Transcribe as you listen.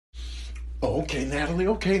Oh, okay, Natalie.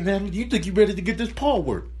 Okay, Natalie. You think you ready to get this paw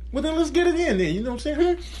work? Well, then let's get it in there. You know what I'm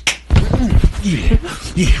saying?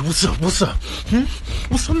 Yeah. What's up? What's up?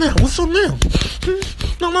 What's up now? What's up now?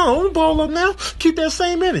 No, don't ball up now. Keep that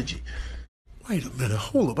same energy. Wait a minute.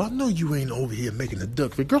 Hold up. I know you ain't over here making the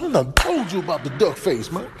duck face. Girl, I done told you about the duck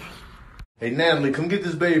face, man. Hey, Natalie, come get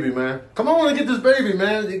this baby, man. Come on and get this baby,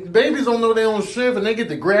 man. Babies don't know their own strength, and they get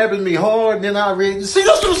to grabbing me hard, and then I read. See,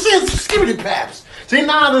 that's what I'm saying. Skibbity paps. See,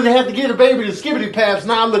 now I have to get a baby to skibbity paps.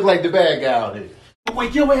 Now I look like the bad guy out here.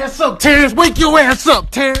 Wake your ass up, Terrence. Wake your ass up,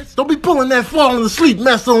 Terrence. Don't be pulling that falling asleep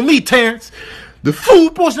mess on me, Terrence. The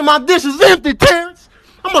food portion of my dish is empty, Terrence.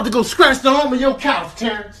 I'm about to go scratch the arm of your couch,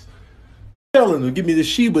 Terrence. Tell him to give me the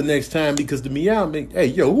Sheba next time because the meow make. Hey,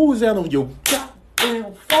 yo, who is that on your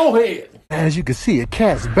goddamn forehead? As you can see, a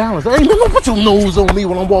cat's balance. Hey, don't put your nose on me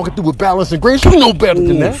when I'm walking through with balance and grace. You know better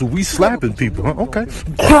than that. So we slapping people, huh? Okay.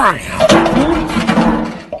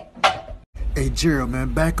 Hey, Gerald,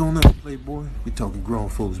 man, back on up, playboy. We talking grown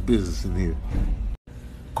folks' business in here.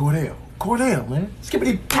 Cordell, man.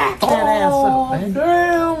 Skippity pack that ass up, man.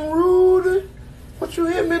 Damn, Rudy. What you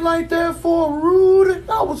hit me like that for, Rudy?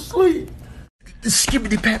 I was asleep.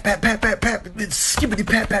 Skippity pat, skippity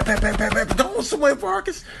pat. Go somewhere,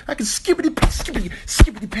 Vargas. I can skippity pat, I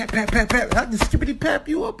can skippity pap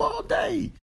you up all day.